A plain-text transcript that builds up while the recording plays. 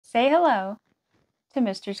Say hello to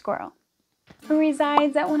Mr. Squirrel, who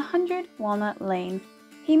resides at 100 Walnut Lane.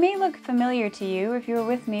 He may look familiar to you if you were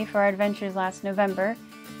with me for our adventures last November.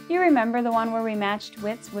 You remember the one where we matched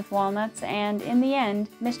wits with walnuts, and in the end,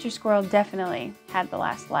 Mr. Squirrel definitely had the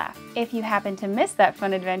last laugh. If you happen to miss that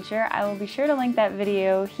fun adventure, I will be sure to link that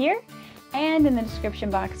video here and in the description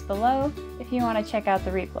box below if you want to check out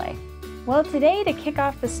the replay. Well, today, to kick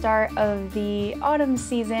off the start of the autumn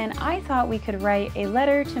season, I thought we could write a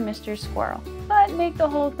letter to Mr. Squirrel, but make the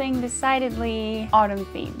whole thing decidedly autumn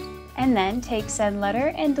themed, and then take said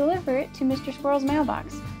letter and deliver it to Mr. Squirrel's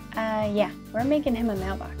mailbox. Yeah, we're making him a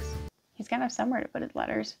mailbox. He's gotta have somewhere to put his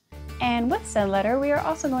letters. And with said letter, we are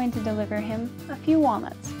also going to deliver him a few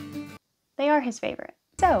walnuts. They are his favorite.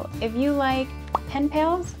 So, if you like pen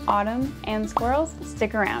pals, autumn, and squirrels,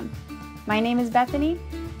 stick around. My name is Bethany,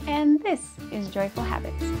 and this is Joyful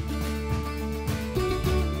Habits.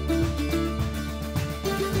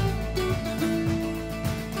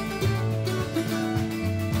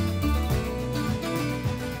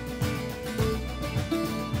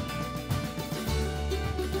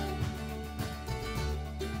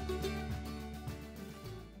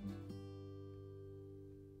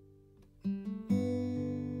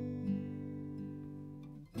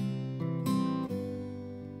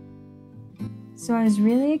 So I was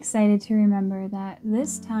really excited to remember that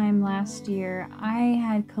this time last year I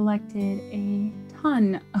had collected a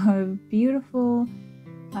ton of beautiful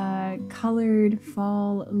colored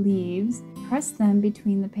fall leaves, pressed them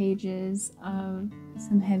between the pages of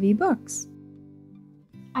some heavy books.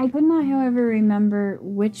 I could not, however, remember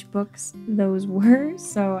which books those were,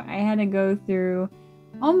 so I had to go through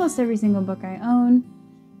almost every single book I own.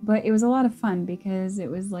 But it was a lot of fun because it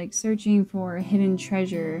was like searching for a hidden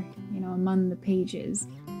treasure, among the pages.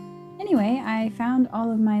 Anyway, I found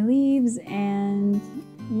all of my leaves, and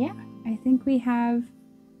yeah, I think we have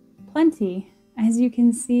plenty. As you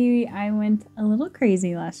can see, I went a little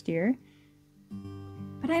crazy last year,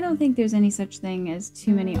 but I don't think there's any such thing as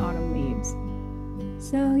too many autumn leaves.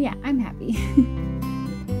 So yeah, I'm happy.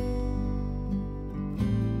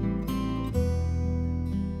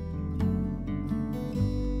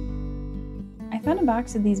 I found a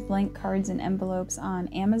box of these blank cards and envelopes on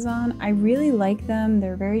Amazon. I really like them.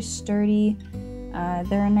 They're very sturdy.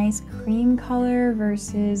 They're a nice cream color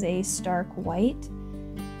versus a stark white.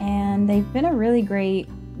 And they've been a really great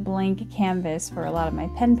blank canvas for a lot of my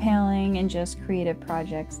pen paling and just creative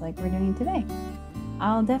projects like we're doing today.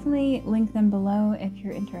 I'll definitely link them below if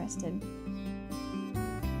you're interested.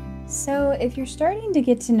 So if you're starting to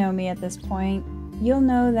get to know me at this point, you'll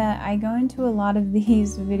know that I go into a lot of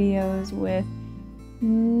these videos with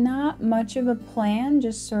not much of a plan,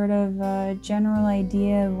 just sort of a general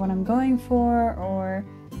idea of what I'm going for or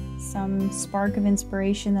some spark of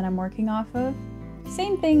inspiration that I'm working off of.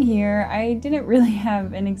 Same thing here. I didn't really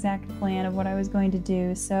have an exact plan of what I was going to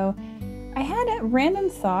do, so I had a random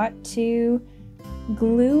thought to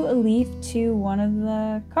glue a leaf to one of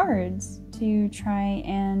the cards to try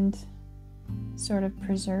and sort of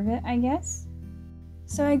preserve it, I guess.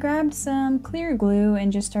 So I grabbed some clear glue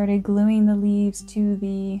and just started gluing the leaves to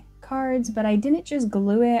the cards, but I didn't just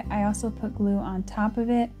glue it, I also put glue on top of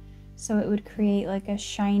it so it would create like a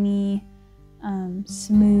shiny,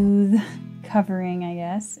 smooth covering, I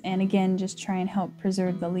guess, and again, just try and help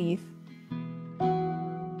preserve the leaf.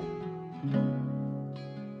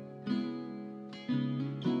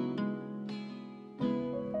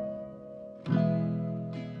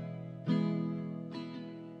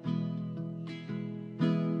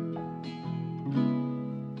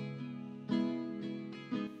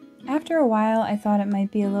 After a while, I thought it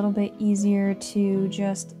might be a little bit easier to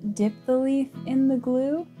just dip the leaf in the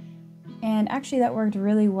glue, and actually that worked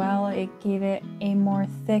really well. It gave it a more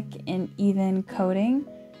thick and even coating,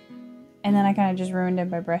 and then I kind of just ruined it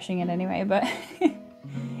by brushing it anyway, but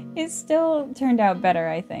it still turned out better,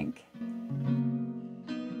 I think.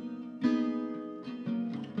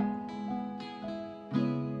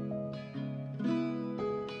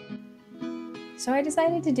 So I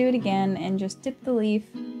decided to do it again and just dip the leaf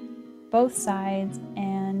both sides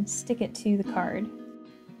and stick it to the card.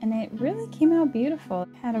 And it really came out beautiful. It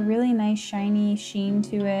had a really nice shiny sheen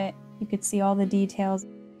to it. You could see all the details.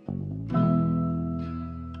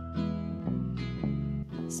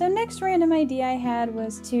 So next random idea I had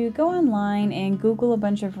was to go online and Google a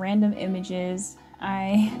bunch of random images.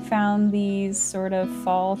 I found these sort of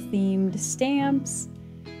fall themed stamps.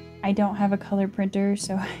 I don't have a color printer,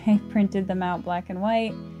 so I printed them out black and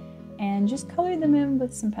white and just colored them in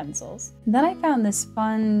with some pencils. Then I found this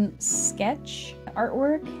fun sketch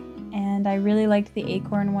artwork, and I really liked the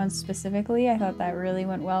acorn one specifically. I thought that really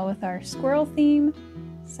went well with our squirrel theme.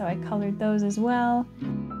 so I colored those as well.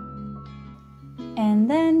 And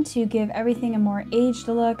then to give everything a more aged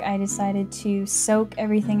look, I decided to soak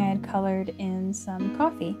everything I had colored in some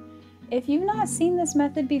coffee. If you've not seen this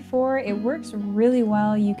method before, it works really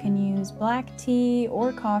well. You can use black tea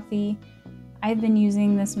or coffee. I've been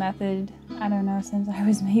using this method, I don't know, since I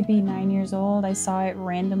was maybe 9 years old. I saw it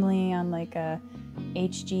randomly on like a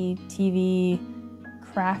HGTV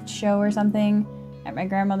craft show or something at my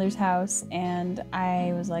grandmother's house, and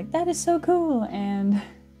I was like, that is so cool. And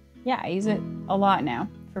yeah, I use it a lot now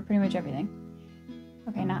for pretty much everything.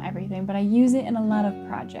 Okay, not everything, but I use it in a lot of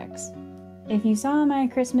projects. If you saw my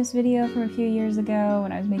Christmas video from a few years ago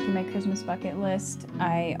when I was making my Christmas bucket list,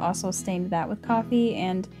 I also stained that with coffee,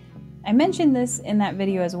 and I mentioned this in that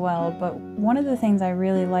video as well, but one of the things I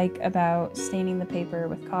really like about staining the paper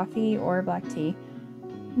with coffee or black tea,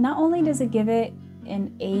 not only does it give it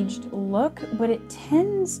an aged look, but it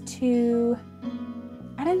tends to,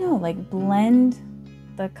 I don't know, like blend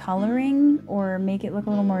the coloring or make it look a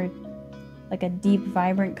little more like a deep,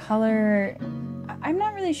 vibrant color. I'm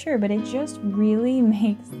not really sure, but it just really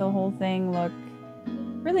makes the whole thing look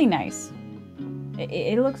really nice.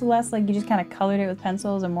 It looks less like you just kind of colored it with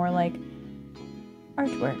pencils and more like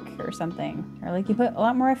artwork or something, or like you put a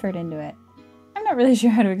lot more effort into it. I'm not really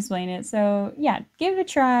sure how to explain it, so yeah, give it a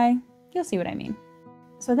try. You'll see what I mean.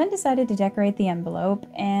 So I then decided to decorate the envelope,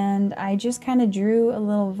 and I just kind of drew a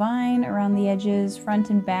little vine around the edges,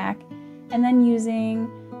 front and back, and then using,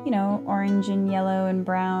 you know, orange and yellow and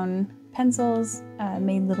brown pencils,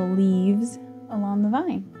 made little leaves along the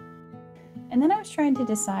vine. And then I was trying to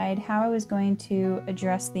decide how I was going to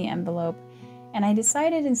address the envelope, and I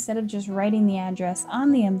decided instead of just writing the address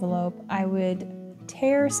on the envelope, I would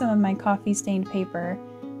tear some of my coffee stained paper,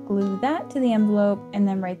 glue that to the envelope, and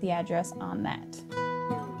then write the address on that.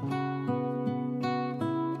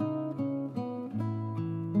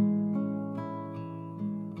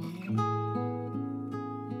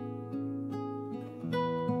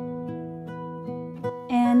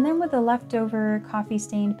 And then with the leftover coffee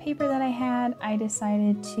stained paper that I had, I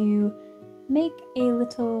decided to make a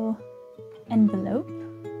little envelope,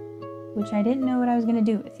 which I didn't know what I was going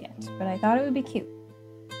to do with yet, but I thought it would be cute.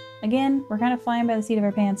 Again, we're kind of flying by the seat of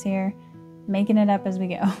our pants here, making it up as we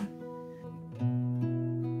go.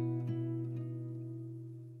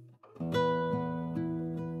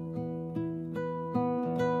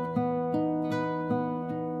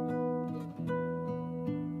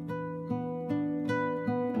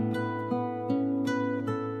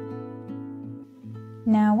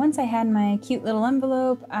 Now, once I had my cute little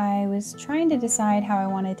envelope, I was trying to decide how I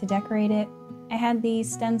wanted to decorate it. I had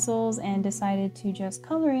these stencils and decided to just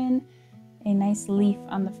color in a nice leaf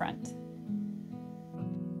on the front.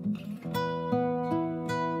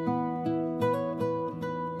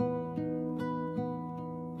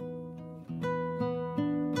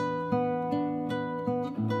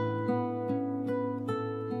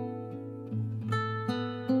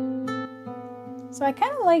 So I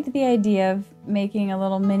kind of liked the idea of making a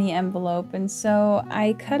little mini envelope, and so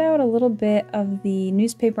I cut out a little bit of the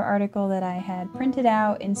newspaper article that I had printed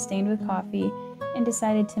out and stained with coffee and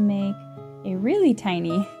decided to make a really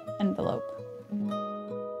tiny envelope.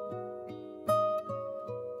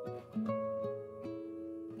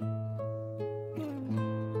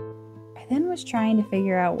 I then was trying to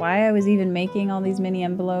figure out why I was even making all these mini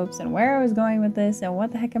envelopes and where I was going with this and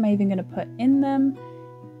what the heck am I even going to put in them.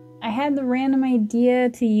 I had the random idea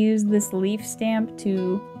to use this leaf stamp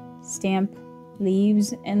to stamp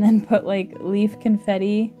leaves and then put like leaf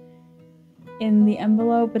confetti in the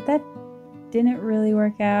envelope, but that didn't really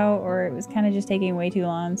work out, or it was kind of just taking way too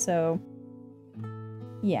long, so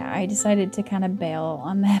yeah, I decided to kind of bail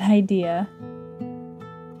on that idea.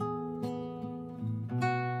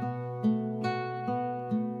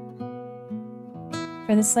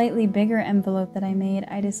 For the slightly bigger envelope that I made,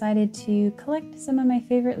 I decided to collect some of my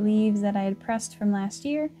favorite leaves that I had pressed from last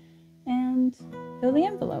year and fill the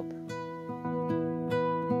envelope.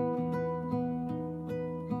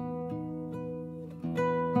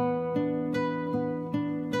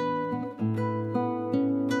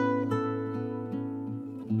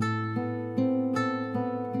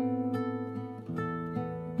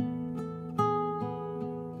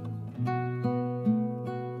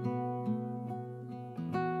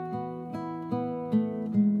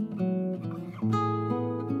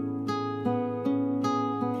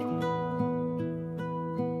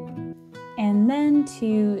 And then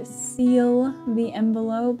to seal the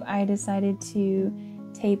envelope, I decided to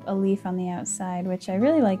tape a leaf on the outside, which I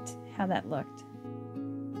really liked how that looked.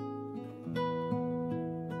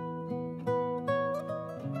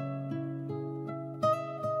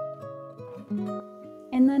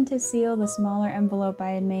 And then to seal the smaller envelope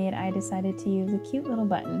I had made, I decided to use a cute little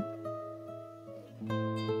button.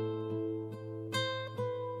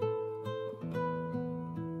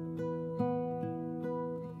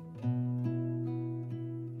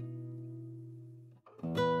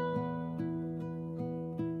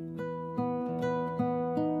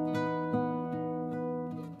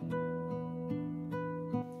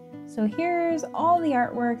 So here's all the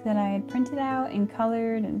artwork that I had printed out and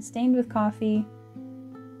colored and stained with coffee.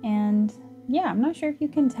 And yeah, I'm not sure if you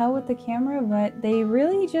can tell with the camera, but they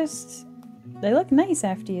really they look nice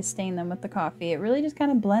after you stain them with the coffee. It really just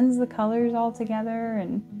kind of blends the colors all together,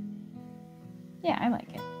 and yeah, I like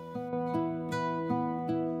it.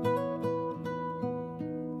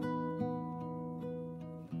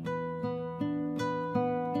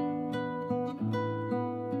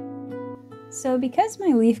 So because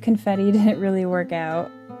my leaf confetti didn't really work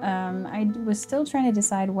out, I was still trying to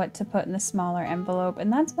decide what to put in the smaller envelope,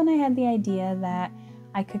 and that's when I had the idea that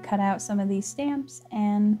I could cut out some of these stamps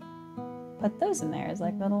and put those in there as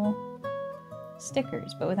like little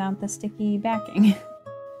stickers, but without the sticky backing.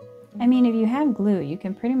 I mean, if you have glue, you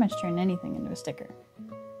can pretty much turn anything into a sticker.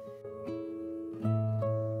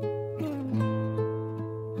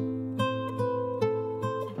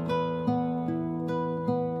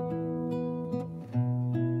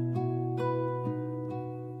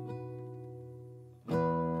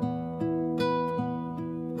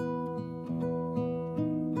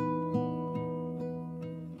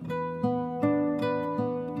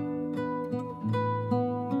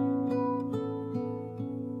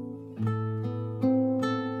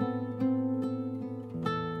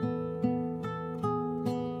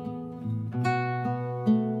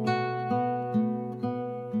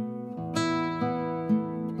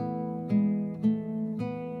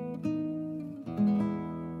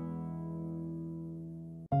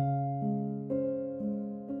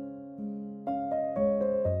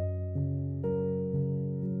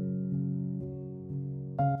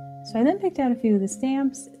 So I then picked out a few of the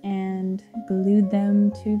stamps and glued them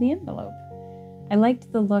to the envelope. I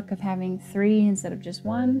liked the look of having 3 instead of just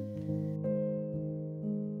 1.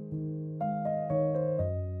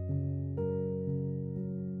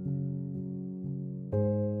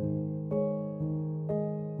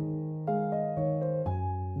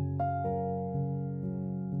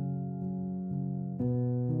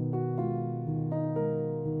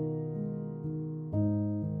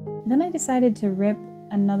 Then I decided to rip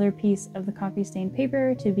another piece of the coffee stained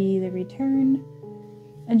paper to be the return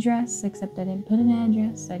address, except I didn't put an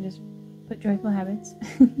address, I just put Joyful Habits.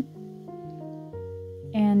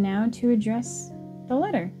 And now to address the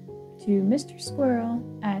letter to Mr. Squirrel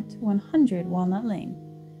at 100 Walnut Lane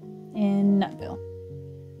in Nutville.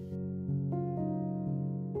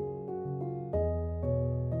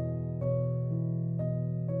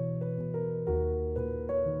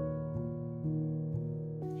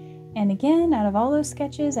 And again, out of all those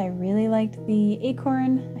sketches, I really liked the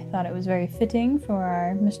acorn. I thought it was very fitting for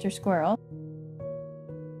our Mr. Squirrel.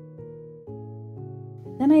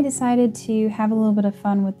 Then I decided to have a little bit of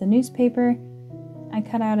fun with the newspaper. I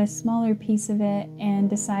cut out a smaller piece of it and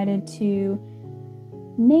decided to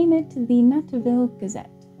name it the Nutville Gazette.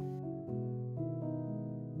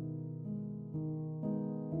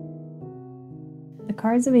 The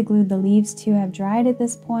cards that we glued the leaves to have dried at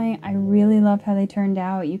this point. I really love how they turned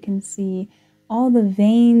out. You can see all the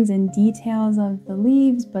veins and details of the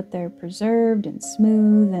leaves, but they're preserved and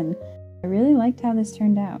smooth, and I really liked how this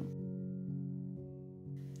turned out.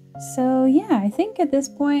 So yeah, I think at this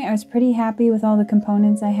point I was pretty happy with all the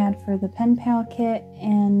components I had for the pen pal kit,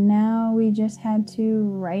 and now we just had to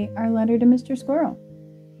write our letter to Mr. Squirrel.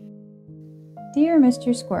 Dear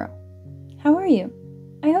Mr. Squirrel, how are you?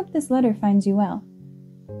 I hope this letter finds you well.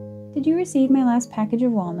 Did you receive my last package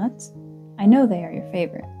of walnuts? I know they are your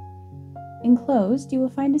favorite. Enclosed, you will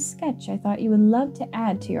find a sketch I thought you would love to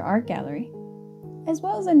add to your art gallery, as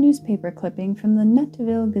well as a newspaper clipping from the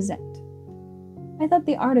Nutville Gazette. I thought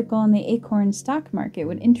the article on the acorn stock market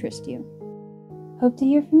would interest you. Hope to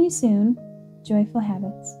hear from you soon. Joyful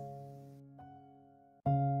Habits.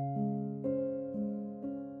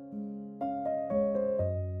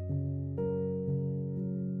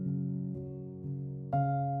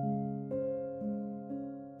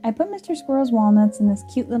 I put Mr. Squirrel's walnuts in this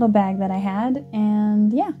cute little bag that I had,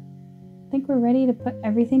 and yeah, I think we're ready to put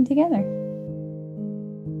everything together.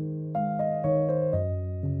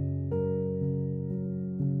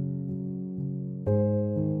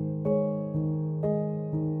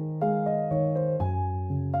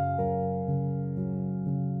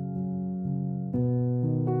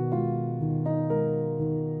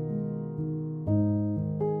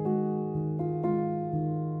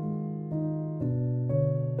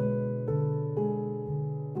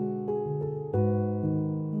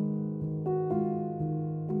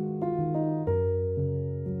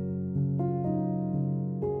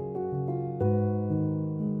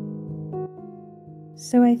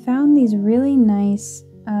 So I found these really nice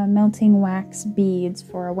melting wax beads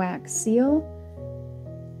for a wax seal,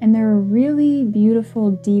 and they're a really beautiful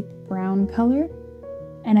deep brown color.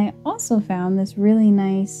 And I also found this really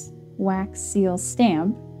nice wax seal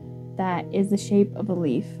stamp that is the shape of a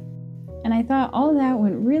leaf. And I thought all of that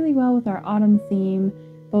went really well with our autumn theme,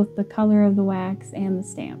 both the color of the wax and the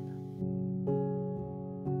stamp.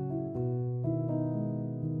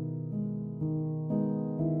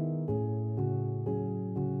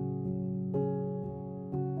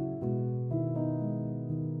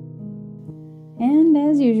 And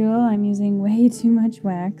as usual, I'm using way too much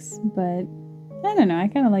wax, but I don't know, I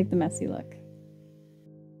kind of like the messy look.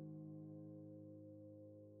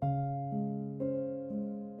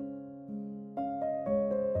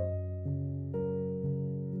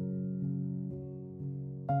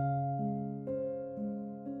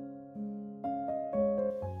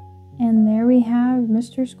 And there we have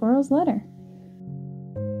Mr. Squirrel's letter.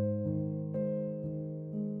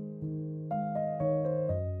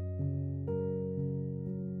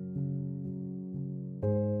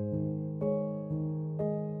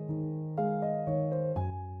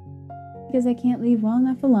 Because I can't leave well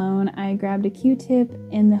enough alone, I grabbed a Q-tip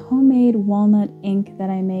and the homemade walnut ink that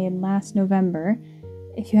I made last November.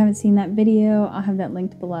 If you haven't seen that video, I'll have that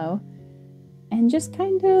linked below. And just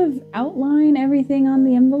kind of outline everything on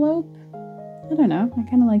the envelope. I don't know, I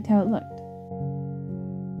kind of liked how it looked.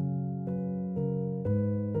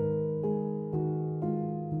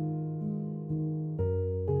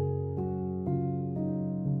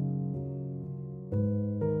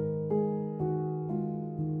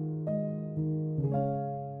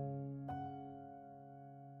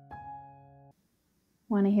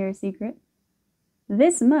 Want to hear a secret?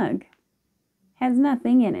 This mug has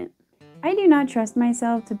nothing in it. I do not trust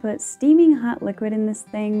myself to put steaming hot liquid in this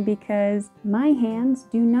thing because my hands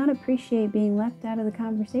do not appreciate being left out of the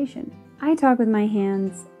conversation. I talk with my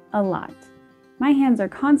hands a lot. My hands are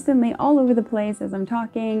constantly all over the place as I'm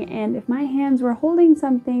talking, and if my hands were holding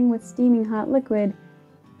something with steaming hot liquid,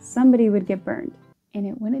 somebody would get burned. And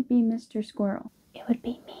it wouldn't be Mr. Squirrel. It would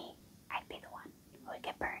be me. I'd be the one who would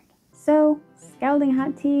get burned. So, scalding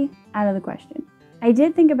hot tea, out of the question. I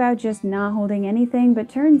did think about just not holding anything, but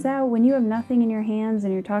turns out when you have nothing in your hands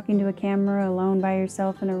and you're talking to a camera alone by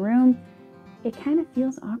yourself in a room, it kind of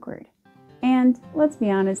feels awkward. And let's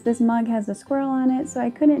be honest, this mug has a squirrel on it, so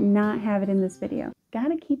I couldn't not have it in this video.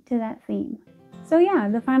 Gotta keep to that theme. So yeah,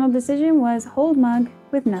 the final decision was hold mug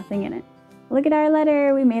with nothing in it. Look at our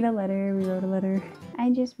letter, we made a letter, we wrote a letter.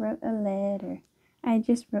 I just wrote a letter. I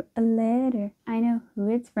just wrote a letter. I know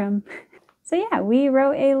who it's from. So yeah, we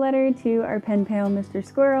wrote a letter to our pen pal, Mr.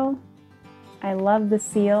 Squirrel. I love the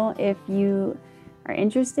seal. If you are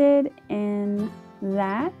interested in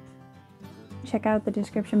that, check out the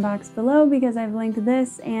description box below because I've linked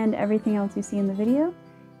this and everything else you see in the video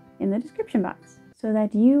in the description box so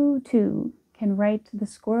that you too can write the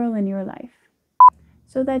squirrel in your life.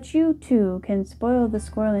 So that you too can spoil the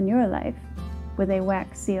squirrel in your life with a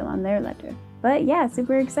wax seal on their letter. But yeah,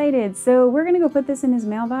 super excited. So we're gonna go put this in his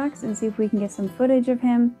mailbox and see if we can get some footage of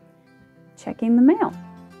him checking the mail.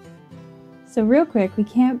 So real quick, we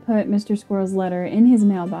can't put Mr. Squirrel's letter in his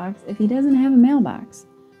mailbox if he doesn't have a mailbox.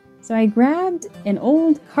 So I grabbed an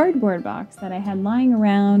old cardboard box that I had lying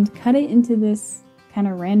around, cut it into this kind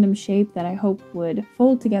of random shape that I hope would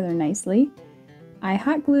fold together nicely. I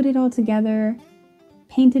hot glued it all together,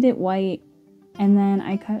 painted it white, and then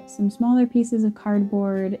I cut some smaller pieces of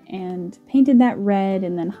cardboard and painted that red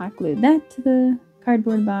and then hot glued that to the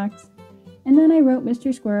cardboard box. And then I wrote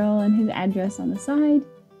Mr. Squirrel and his address on the side,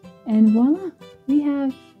 and voila, we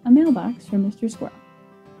have a mailbox for Mr. Squirrel.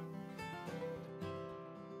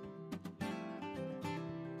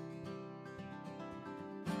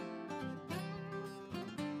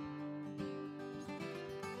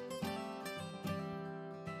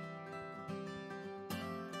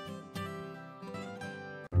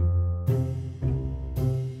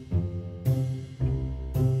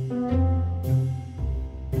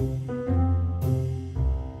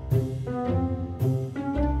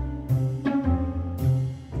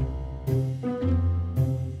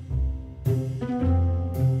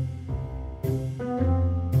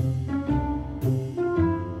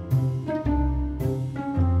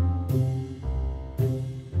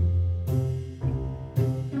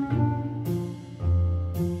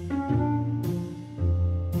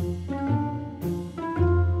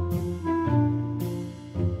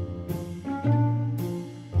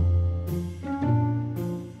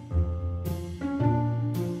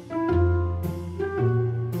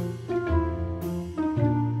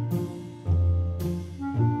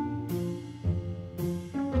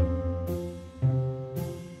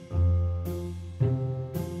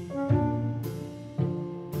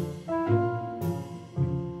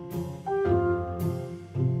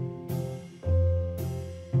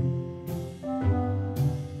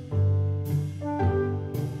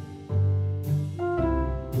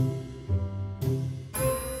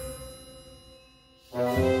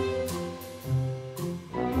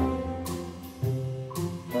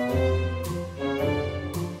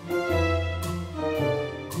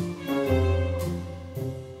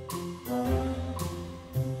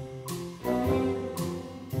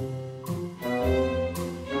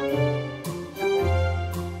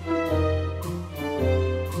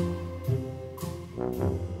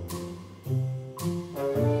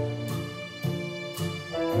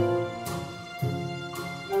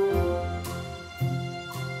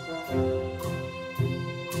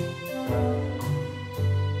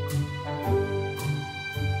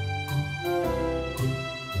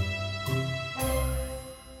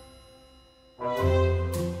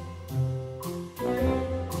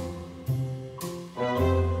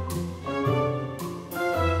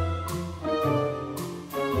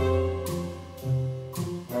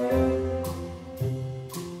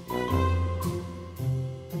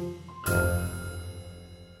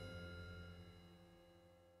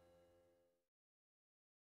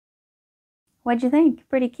 What'd you think?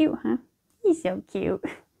 Pretty cute, huh? He's so cute.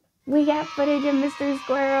 We got footage of Mr.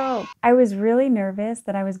 Squirrel. I was really nervous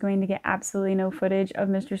that I was going to get absolutely no footage of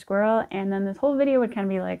Mr. Squirrel, and then this whole video would kind of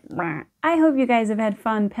be like, "Rah." I hope you guys have had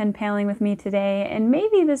fun pen paling with me today, and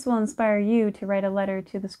maybe this will inspire you to write a letter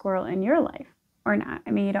to the squirrel in your life. Or not.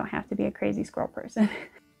 I mean, you don't have to be a crazy squirrel person,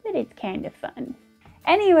 but it's kind of fun.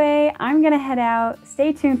 Anyway, I'm gonna head out.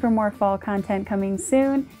 Stay tuned for more fall content coming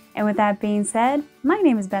soon. And with that being said, my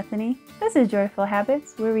name is Bethany. This is Joyful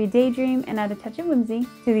Habits, where we daydream and add a touch of whimsy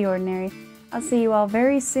to the ordinary. I'll see you all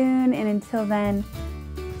very soon, and until then,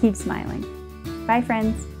 keep smiling. Bye,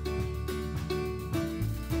 friends.